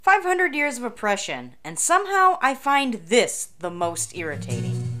500 years of oppression, and somehow I find this the most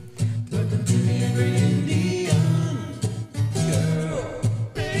irritating. Welcome to the Angry Indian Girl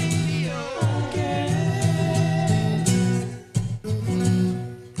Radio Podcast.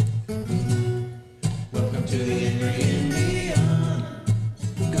 Welcome to the Angry Indian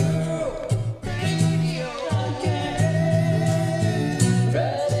Girl Radio Podcast.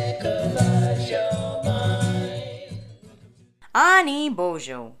 Radicalize your mind. Ani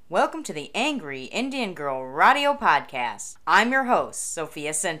Bojo. Welcome to the Angry Indian Girl Radio Podcast. I'm your host,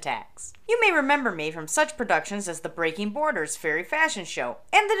 Sophia Syntax. You may remember me from such productions as the Breaking Borders Fairy Fashion Show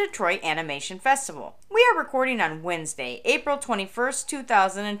and the Detroit Animation Festival. We are recording on Wednesday, April 21st,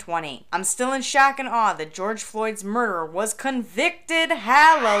 2020. I'm still in shock and awe that George Floyd's murderer was convicted.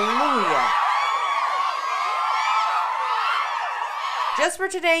 Hallelujah. Just for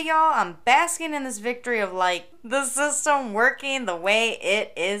today, y'all, I'm basking in this victory of, the system working the way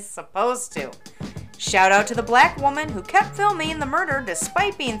it is supposed to. Shout out to the black woman who kept filming the murder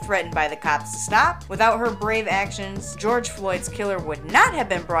despite being threatened by the cops to stop. Without her brave actions, George Floyd's killer would not have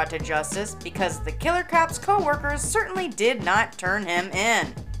been brought to justice because the killer cop's co-workers certainly did not turn him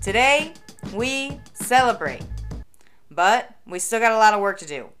in. Today, we celebrate. But we still got a lot of work to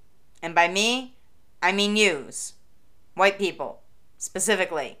do. And by me, I mean yous. White people.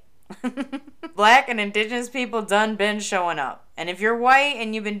 Specifically. Black and indigenous people done been showing up. And if you're white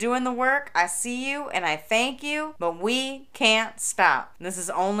and you've been doing the work, I see you and I thank you, but we can't stop. This is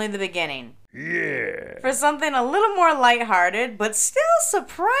only the beginning. Yeah. For something a little more lighthearted, but still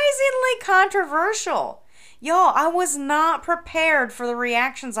surprisingly controversial. Y'all, I was not prepared for the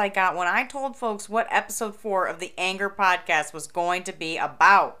reactions I got when I told folks what episode 4 of the Anger Podcast was going to be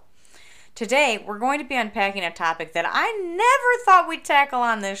about. Today, we're going to be unpacking a topic that I never thought we'd tackle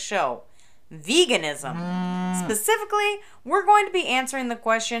on this show. Veganism. Specifically, we're going to be answering the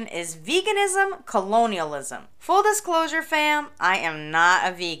question, is veganism colonialism? Full disclosure, fam, I am not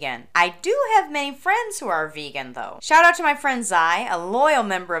a vegan. I do have many friends who are vegan, though. Shout out to my friend Zai, a loyal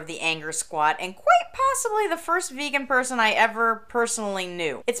member of the Anger Squad, and quite possibly the first vegan person I ever personally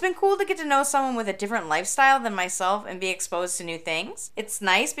knew. It's been cool to get to know someone with a different lifestyle than myself and be exposed to new things. It's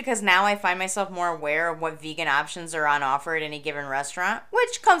nice because now I find myself more aware of what vegan options are on offer at any given restaurant,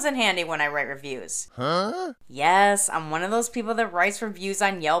 which comes in handy when I write reviews. Huh? Yes, I'm one of those people that writes reviews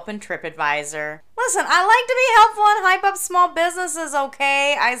on Yelp and TripAdvisor. Listen, I like to be helpful and hype up small businesses,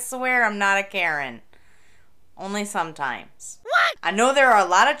 okay? I swear I'm not a Karen. Only sometimes. What? I know there are a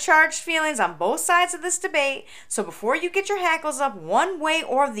lot of charged feelings on both sides of this debate, so before you get your hackles up one way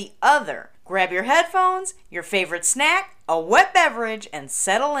or the other, grab your headphones, your favorite snack, a wet beverage, and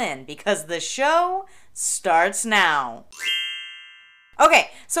settle in because the show starts now. Okay,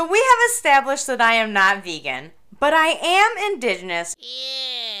 so we have established that I am not vegan, but I am indigenous.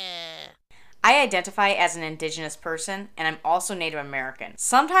 Yeah. I identify as an indigenous person, and I'm also Native American.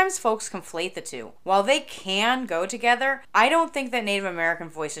 Sometimes folks conflate the two. While they can go together, I don't think that Native American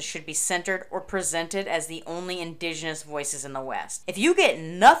voices should be centered or presented as the only indigenous voices in the West. If you get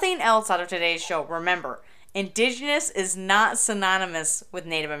nothing else out of today's show, remember, indigenous is not synonymous with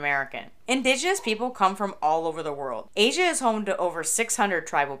Native American. Indigenous people come from all over the world. Asia is home to over 600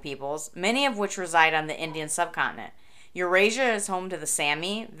 tribal peoples, many of which reside on the Indian subcontinent. Eurasia is home to the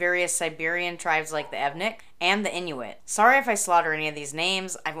Sami, various Siberian tribes like the Evnik, and the Inuit. Sorry if I slaughter any of these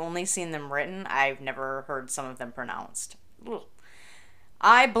names. I've only seen them written. I've never heard some of them pronounced. Ugh.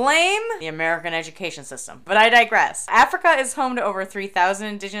 I blame the American education system, but I digress. Africa is home to over 3,000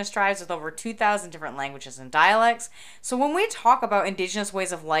 indigenous tribes with over 2,000 different languages and dialects. So when we talk about indigenous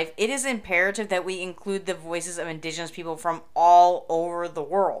ways of life, it is imperative that we include the voices of indigenous people from all over the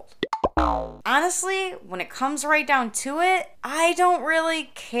world. Honestly, when it comes right down to it, I don't really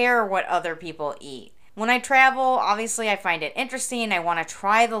care what other people eat. When I travel, obviously I find it interesting. I want to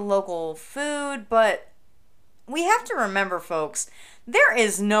try the local food, but we have to remember, folks, there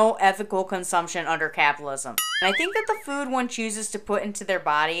is no ethical consumption under capitalism. And I think that the food one chooses to put into their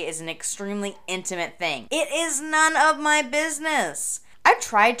body is an extremely intimate thing. It is none of my business. I've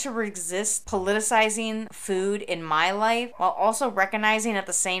tried to resist politicizing food in my life while also recognizing at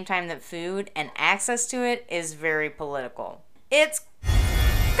the same time that food and access to it is very political. It's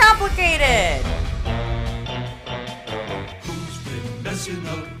complicated! Who's been messing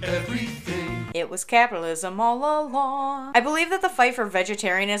up everything? It was capitalism all along. I believe that the fight for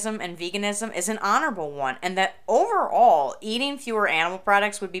vegetarianism and veganism is an honorable one, and that overall, eating fewer animal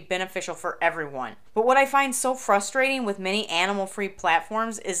products would be beneficial for everyone. But what I find so frustrating with many animal-free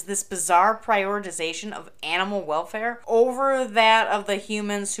platforms is this bizarre prioritization of animal welfare over that of the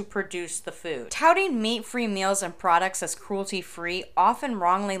humans who produce the food. Touting meat-free meals and products as cruelty-free often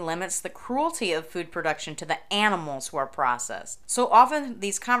wrongly limits the cruelty of food production to the animals who are processed. So often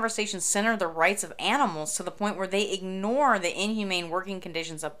these conversations center the rights of animals to the point where they ignore the inhumane working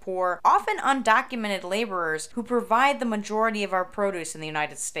conditions of poor, often undocumented laborers who provide the majority of our produce in the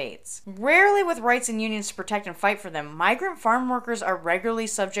United States. Rarely with rights and unions to protect and fight for them, migrant farm workers are regularly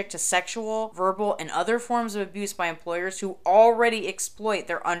subject to sexual, verbal, and other forms of abuse by employers who already exploit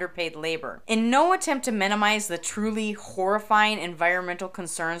their underpaid labor. In no attempt to minimize the truly horrifying environmental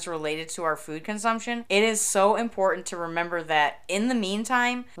concerns related to our food consumption, it is so important to remember that, in the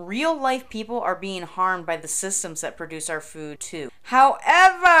meantime, real-life people are being harmed by the systems that produce our food too.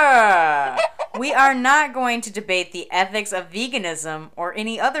 However, we are not going to debate the ethics of veganism or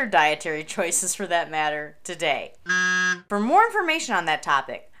any other dietary choices for that matter today. For more information on that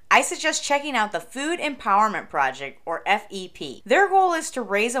topic, I suggest checking out the Food Empowerment Project, or FEP. Their goal is to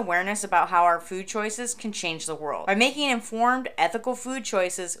raise awareness about how our food choices can change the world. By making informed, ethical food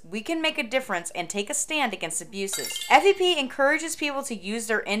choices, we can make a difference and take a stand against abuses. FEP encourages people to use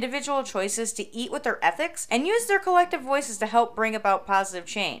their individual choices to eat with their ethics and use their collective voices to help bring about positive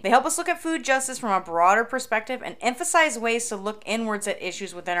change. They help us look at food justice from a broader perspective and emphasize ways to look inwards at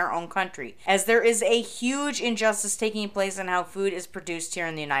issues within our own country, as there is a huge injustice taking place in how food is produced here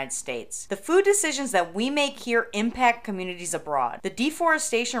in the United States. The food decisions that we make here impact communities abroad. The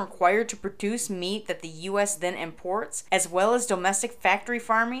deforestation required to produce meat that the U.S. then imports, as well as domestic factory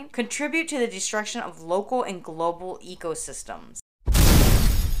farming, contribute to the destruction of local and global ecosystems.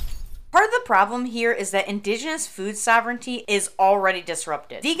 Part of the problem here is that indigenous food sovereignty is already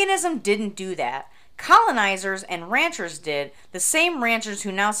disrupted. Veganism didn't do that. Colonizers and ranchers did, the same ranchers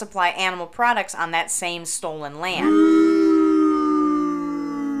who now supply animal products on that same stolen land.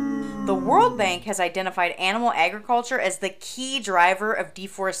 The World Bank has identified animal agriculture as the key driver of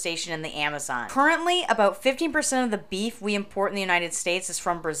deforestation in the Amazon. Currently, about 15% of the beef we import in the United States is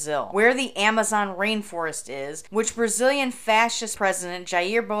from Brazil, where the Amazon rainforest is, which Brazilian fascist president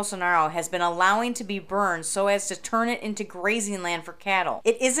Jair Bolsonaro has been allowing to be burned so as to turn it into grazing land for cattle.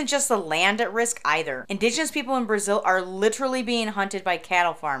 It isn't just the land at risk either. Indigenous people in Brazil are literally being hunted by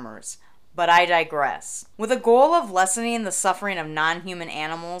cattle farmers. But I digress. With a goal of lessening the suffering of non-human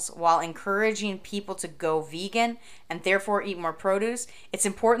animals while encouraging people to go vegan and therefore eat more produce, it's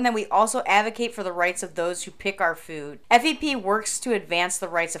important that we also advocate for the rights of those who pick our food. FEP works to advance the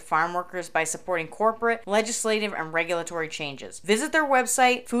rights of farm workers by supporting corporate, legislative, and regulatory changes. Visit their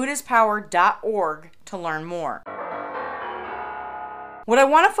website, foodispower.org, to learn more. What I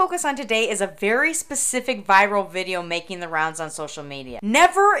want to focus on today is a very specific viral video making the rounds on social media.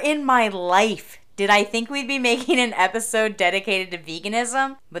 Never in my life did I think we'd be making an episode dedicated to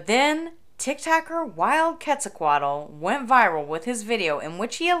veganism, but then TikToker Wild Quetzalcoatl went viral with his video in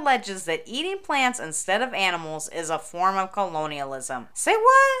which he alleges that eating plants instead of animals is a form of colonialism. Say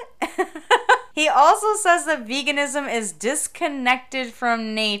what? He also says that veganism is disconnected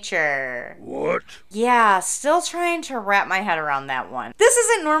from nature. What? Yeah, still trying to wrap my head around that one. This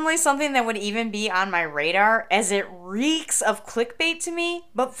isn't normally something that would even be on my radar, as it reeks of clickbait to me,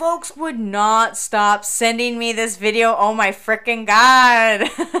 but folks would not stop sending me this video. Oh my frickin' god.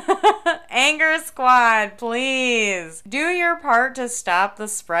 Anger Squad, please. Do your part to stop the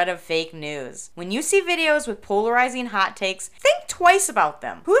spread of fake news. When you see videos with polarizing hot takes, think twice about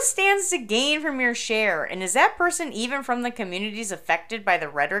them. Who stands to gain from your share? And is that person even from the communities affected by the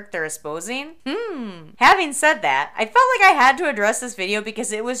rhetoric they're espousing? Having said that, I felt like I had to address this video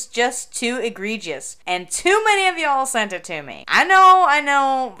because it was just too egregious. And too many of y'all sent it to me. I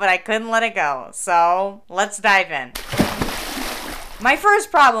know, but I couldn't let it go. So, let's dive in. My first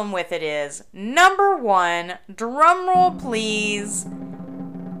problem with it is, number one, drumroll please,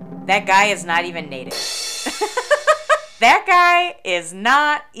 that guy is not even native. That guy is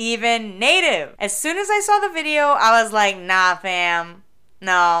not even native. As soon as I saw the video, I was like, nah fam,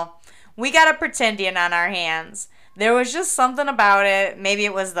 no, we got a pretendian on our hands. There was just something about it. Maybe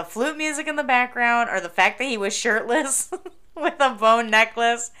it was the flute music in the background or the fact that he was shirtless with a bone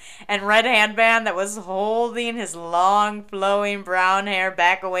necklace and red handband that was holding his long flowing brown hair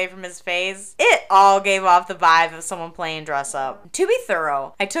back away from his face. It all gave off the vibe of someone playing dress up. To be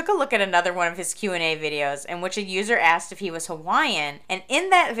thorough, I took a look at another one of his Q&A videos in which a user asked if he was Hawaiian, and in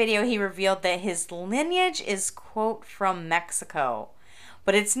that video he revealed that his lineage is, quote, from Mexico.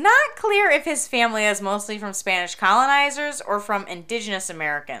 but it's not clear if his family is mostly from Spanish colonizers or from indigenous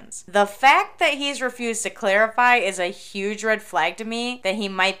Americans. The fact that he's refused to clarify is a huge red flag to me that he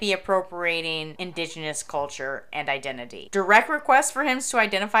might be appropriating indigenous culture and identity. Direct requests for him to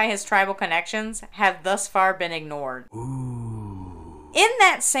identify his tribal connections have thus far been ignored. In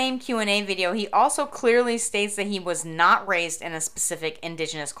that same Q&A video, he also clearly states that he was not raised in a specific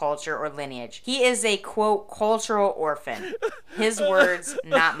indigenous culture or lineage. He is a, quote, cultural orphan. His words,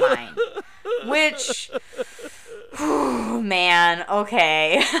 not mine. Which, whew, man,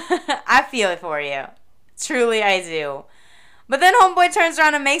 okay. I feel it for you. Truly, I do. But then homeboy turns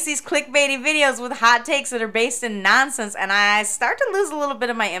around and makes these clickbaity videos with hot takes that are based in nonsense, and I start to lose a little bit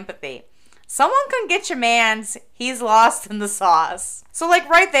of my empathy. Someone can get your mans. He's lost in the sauce. So like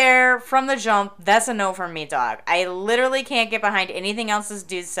right there, from the jump, that's a no from me, dog. I literally can't get behind anything else this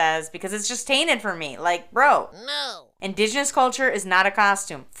dude says because it's just tainted for me. Like, bro. No. Indigenous culture is not a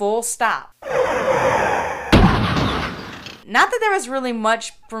costume. Full stop. Not that there was really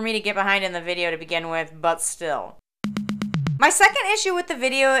much for me to get behind in the video to begin with, but still. My second issue with the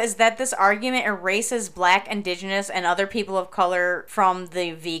video is that this argument erases Black, Indigenous, and other people of color from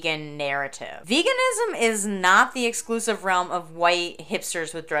the vegan narrative. Veganism is not the exclusive realm of white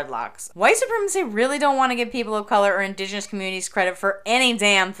hipsters with dreadlocks. White supremacy really don't want to give people of color or Indigenous communities credit for any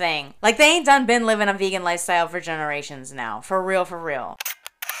damn thing. Like they ain't done been living a vegan lifestyle for generations now. For real, for real.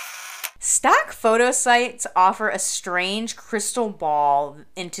 Stock photo sites offer a strange crystal ball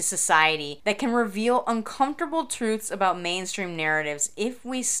into society that can reveal uncomfortable truths about mainstream narratives if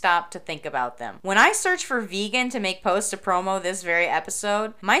we stop to think about them. When I searched for vegan to make posts to promo this very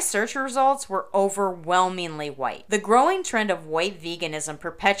episode, my search results were overwhelmingly white. The growing trend of white veganism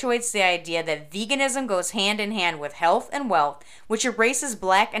perpetuates the idea that veganism goes hand in hand with health and wealth, which erases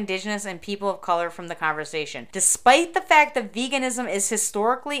Black, Indigenous, and people of color from the conversation, despite the fact that veganism is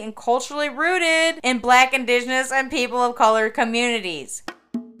historically and culturally rooted in Black, Indigenous, and people of color communities.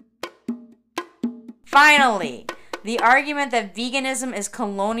 Finally, the argument that veganism is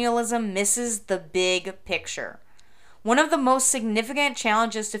colonialism misses the big picture. One of the most significant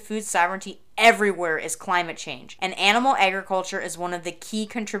challenges to food sovereignty everywhere is climate change, and animal agriculture is one of the key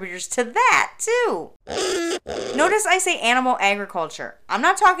contributors to that, too. Notice I say animal agriculture. I'm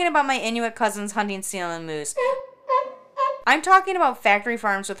not talking about my Inuit cousins hunting seal and moose. I'm talking about factory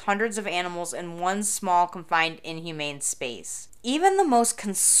farms with hundreds of animals in one small, confined, inhumane space. Even the most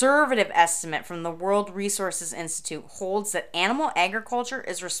conservative estimate from the World Resources Institute holds that animal agriculture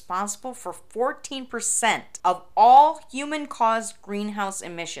is responsible for 14% of all human-caused greenhouse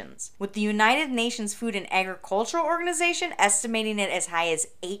emissions, with the United Nations Food and Agricultural Organization estimating it as high as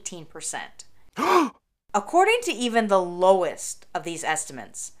 18%. According to even the lowest of these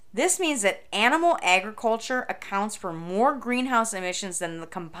estimates, this means that animal agriculture accounts for more greenhouse emissions than the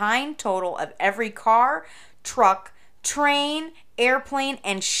combined total of every car, truck, train, airplane,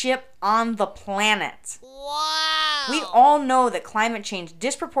 and ship on the planet. Wow. We all know that climate change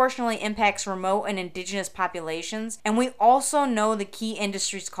disproportionately impacts remote and indigenous populations, and we also know the key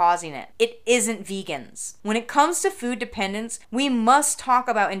industries causing it. It isn't vegans. When it comes to food dependence, we must talk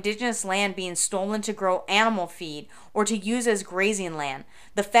about indigenous land being stolen to grow animal feed or to use as grazing land.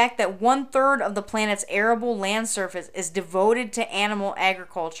 The fact that 1/3 of the planet's arable land surface is devoted to animal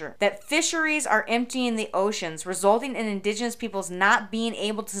agriculture, that fisheries are emptying the oceans, resulting in indigenous peoples not being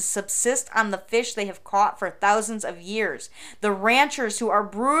able to subsist on the fish they have caught for thousands of years, the ranchers who are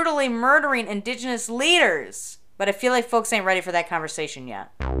brutally murdering indigenous leaders. But I feel like folks ain't ready for that conversation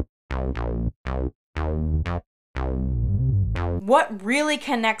yet. What really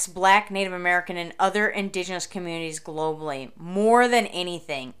connects Black, Native American, and other indigenous communities globally, more than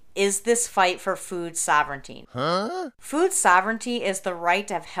anything, is this fight for food sovereignty. Food sovereignty is the right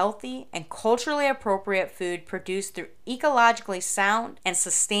to have healthy and culturally appropriate food produced through ecologically sound and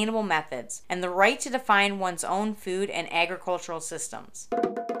sustainable methods, and the right to define one's own food and agricultural systems.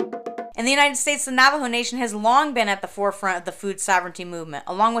 In the United States, the Navajo Nation has long been at the forefront of the food sovereignty movement,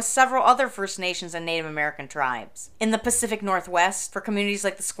 along with several other First Nations and Native American tribes. In the Pacific Northwest, for communities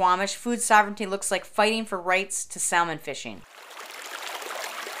like the Squamish, food sovereignty looks like fighting for rights to salmon fishing.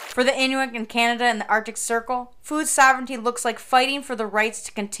 For the Inuit in Canada and the Arctic Circle, food sovereignty looks like fighting for the rights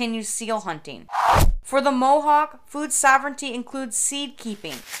to continue seal hunting. For the Mohawk, food sovereignty includes seed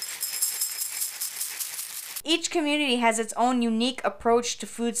keeping. Each community has its own unique approach to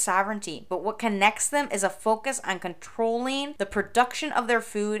food sovereignty, but what connects them is a focus on controlling the production of their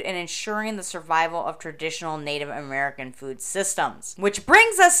food and ensuring the survival of traditional Native American food systems. Which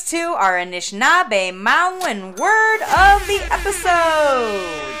brings us to our Anishinaabe Mountain word of the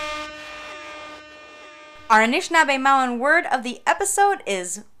episode. Our Anishinaabe Mountain word of the episode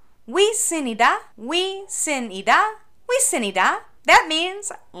is Wisinida, Wisinida, Wisinida. That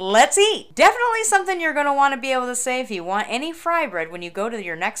means, let's eat. Definitely something you're going to want to be able to say if you want any fry bread when you go to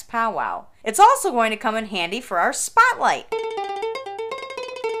your next powwow. It's also going to come in handy for our spotlight.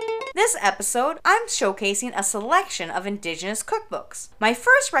 This episode, I'm showcasing a selection of indigenous cookbooks. My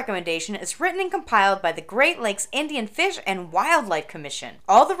first recommendation is written and compiled by the Great Lakes Indian Fish and Wildlife Commission.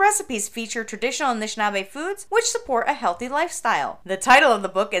 All the recipes feature traditional Anishinaabe foods which support a healthy lifestyle. The title of the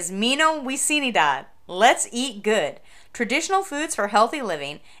book is Mino Wisinidad, Let's Eat Good, Traditional Foods for Healthy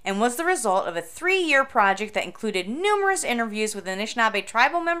Living, and was the result of a 3-year project that included numerous interviews with Anishinaabe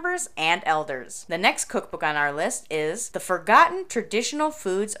tribal members and elders. The next cookbook on our list is The Forgotten Traditional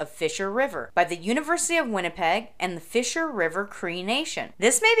Foods of Fisher River by the University of Winnipeg and the Fisher River Cree Nation.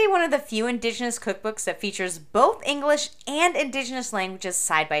 This may be one of the few indigenous cookbooks that features both English and indigenous languages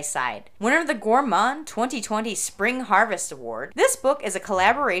side by side. Winner of the Gourmand 2020 Spring Harvest Award, this book is a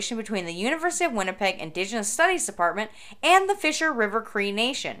collaboration between the University of Winnipeg Indigenous Studies Department and the Fisher River Cree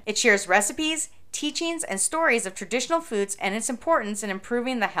Nation. It shares recipes, teachings, and stories of traditional foods and its importance in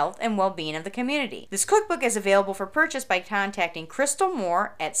improving the health and well-being of the community. This cookbook is available for purchase by contacting Crystal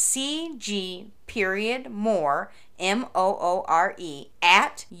Moore at cg.moore, Moore,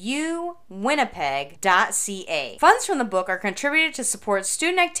 at uwinnipeg.ca. Funds from the book are contributed to support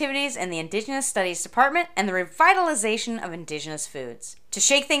student activities in the Indigenous Studies Department and the revitalization of Indigenous foods. To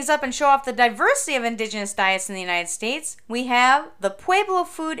shake things up and show off the diversity of Indigenous diets in the United States, we have the Pueblo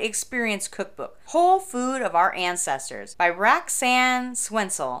Food Experience Cookbook, Whole Food of Our Ancestors, by Roxanne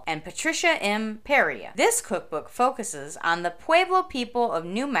Swensel and Patricia M. Peria. This cookbook focuses on the Pueblo people of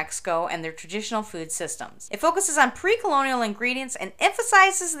New Mexico and their traditional food systems. It focuses on pre-colonial ingredients and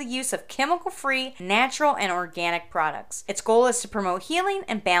emphasizes the use of chemical-free, natural, and organic products. Its goal is to promote healing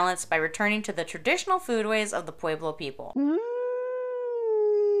and balance by returning to the traditional foodways of the Pueblo people.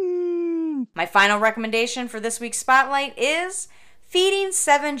 My final recommendation for this week's Spotlight is Feeding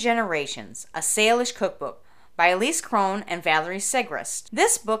 7 Generations, a Salish Cookbook by Elise Crone and Valerie Segrist.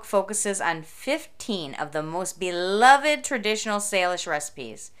 This book focuses on 15 of the most beloved traditional Salish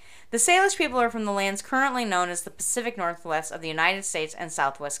recipes. The Salish people are from the lands currently known as the Pacific Northwest of the United States and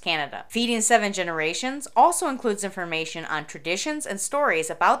Southwest Canada. Feeding 7 Generations also includes information on traditions and stories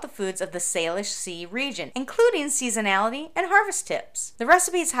about the foods of the Salish Sea region, including seasonality and harvest tips. The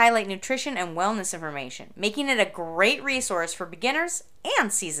recipes highlight nutrition and wellness information, making it a great resource for beginners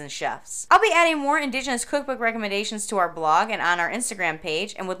and seasoned chefs. I'll be adding more Indigenous cookbook recommendations to our blog and on our Instagram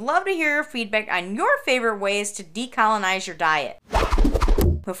page, and would love to hear your feedback on your favorite ways to decolonize your diet.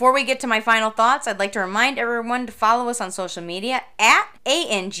 Before we get to my final thoughts, I'd like to remind everyone to follow us on social media at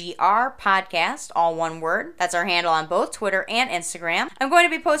ANGR Podcast, all one word. That's our handle on both Twitter and Instagram. I'm going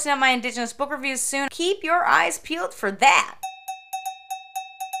to be posting up my Indigenous book reviews soon. Keep your eyes peeled for that.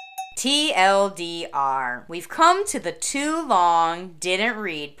 TLDR. We've come to the too long, didn't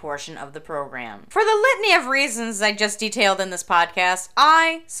read portion of the program. For the litany of reasons I just detailed in this podcast,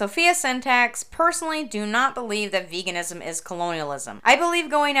 I, Sophia Syntax, personally do not believe that veganism is colonialism. I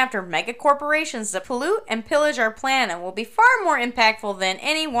believe going after mega corporations that pollute and pillage our planet will be far more impactful than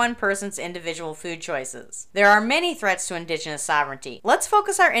any one person's individual food choices. There are many threats to Indigenous sovereignty. Let's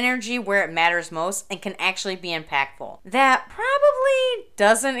focus our energy where it matters most and can actually be impactful. That probably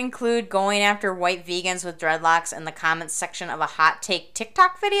doesn't include going after white vegans with dreadlocks in the comments section of a hot take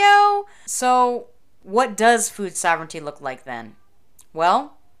TikTok video. So, what does food sovereignty look like then?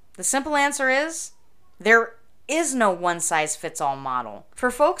 Well, the simple answer is there is no one-size-fits-all model.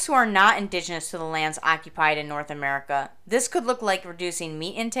 For folks who are not indigenous to the lands occupied in North America, this could look like reducing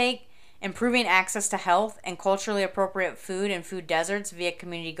meat intake, improving access to health and culturally appropriate food in food deserts via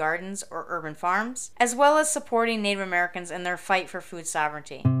community gardens or urban farms, as well as supporting Native Americans in their fight for food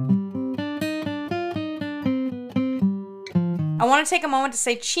sovereignty. I want to take a moment to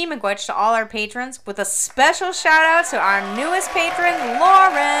say Chi-miigwech to all our patrons, with a special shout out to our newest patron,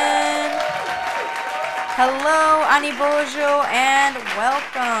 Lauren! Hello, Ani Bojo, and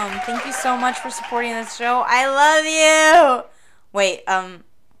welcome. Thank you so much for supporting this show. I love you! Wait,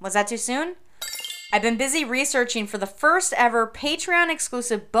 was that too soon? I've been busy researching for the first ever Patreon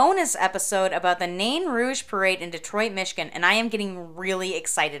exclusive bonus episode about the Nain Rouge Parade in Detroit, Michigan, and I am getting really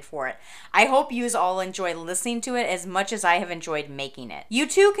excited for it. I hope you all enjoy listening to it as much as I have enjoyed making it. You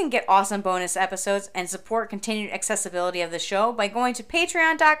too can get awesome bonus episodes and support continued accessibility of the show by going to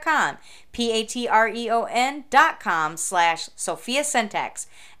patreon.com, patreon.com/Sophia Syntax,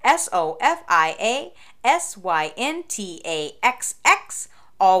 SOFIASYNTAXX.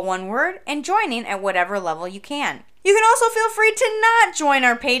 all one word, and joining at whatever level you can. You can also feel free to not join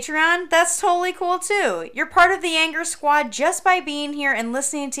our Patreon. That's totally cool too. You're part of the Anger Squad just by being here and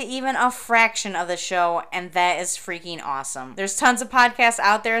listening to even a fraction of the show, and that is freaking awesome. There's tons of podcasts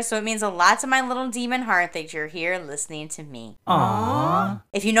out there, so it means a lot to my little demon heart that you're here listening to me. Aww.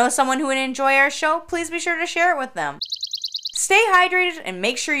 If you know someone who would enjoy our show, please be sure to share it with them. Stay hydrated and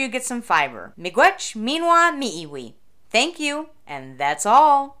make sure you get some fiber. Miigwech, minwa, miiwi. Thank you, and that's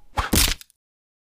all.